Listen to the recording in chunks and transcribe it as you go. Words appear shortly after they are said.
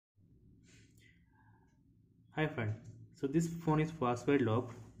Hi friend, so this phone is password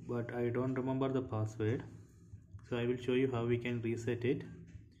locked but I don't remember the password, so I will show you how we can reset it.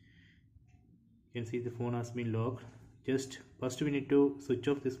 You can see the phone has been locked. Just first we need to switch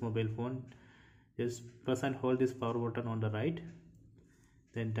off this mobile phone. Just press and hold this power button on the right,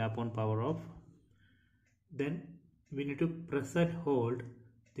 then tap on power off. Then we need to press and hold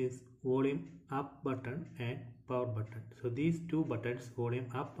this volume up button and power button. So these two buttons, volume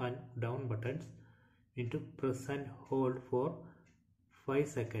up and down buttons, we need to press and hold for 5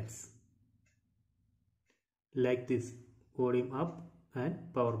 seconds like this, volume up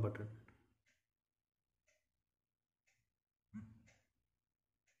and power button.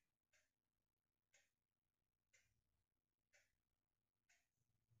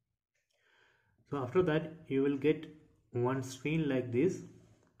 So after that you will get one screen like this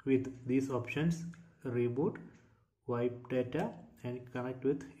with these options: reboot, wipe data and connect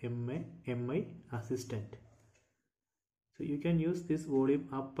with MI assistant. So you can use this volume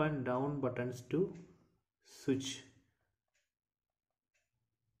up and down buttons to switch.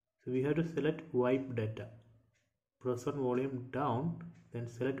 So we have to select wipe data, press on volume down, then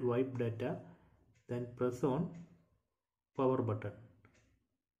select wipe data, then press on power button.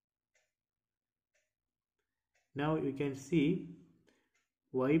 Now you can see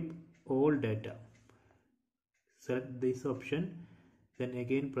wipe all data. Select this option, then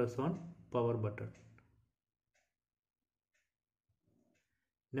again press on power button.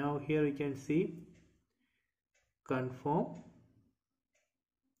 Now here you can see confirm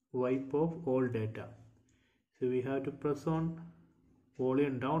wipe off all data. So we have to press on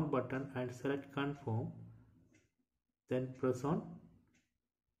volume down button and select confirm, then press on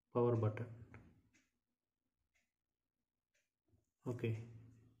power button. Okay,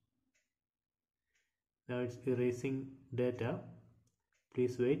 now it's erasing data.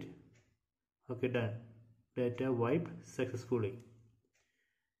 Please wait. Okay, done. Data wiped successfully.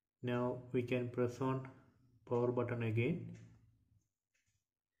 Now we can press on power button again.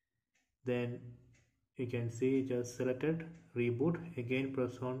 Then you can see just selected reboot. Again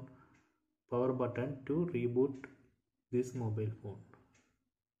press on power button to reboot this mobile phone.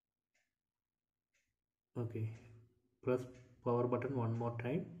 Okay, press power button one more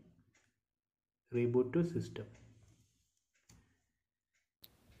time. Reboot to system.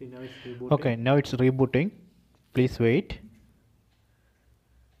 See, now it's rebooting. Okay, now it's rebooting. Please wait.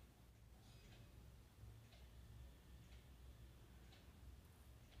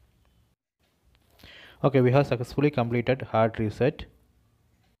 Okay, we have successfully completed hard reset.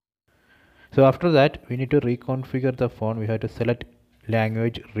 So after that, we need to reconfigure the phone. We have to select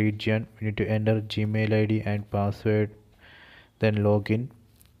language, region. We need to enter Gmail ID and password, then login.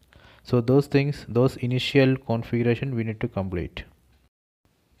 So those things, those initial configuration we need to complete.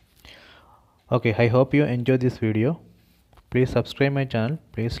 Okay, I hope you enjoy this video. Please subscribe my channel.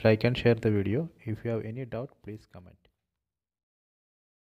 Please like and share the video. If you have any doubt, please comment.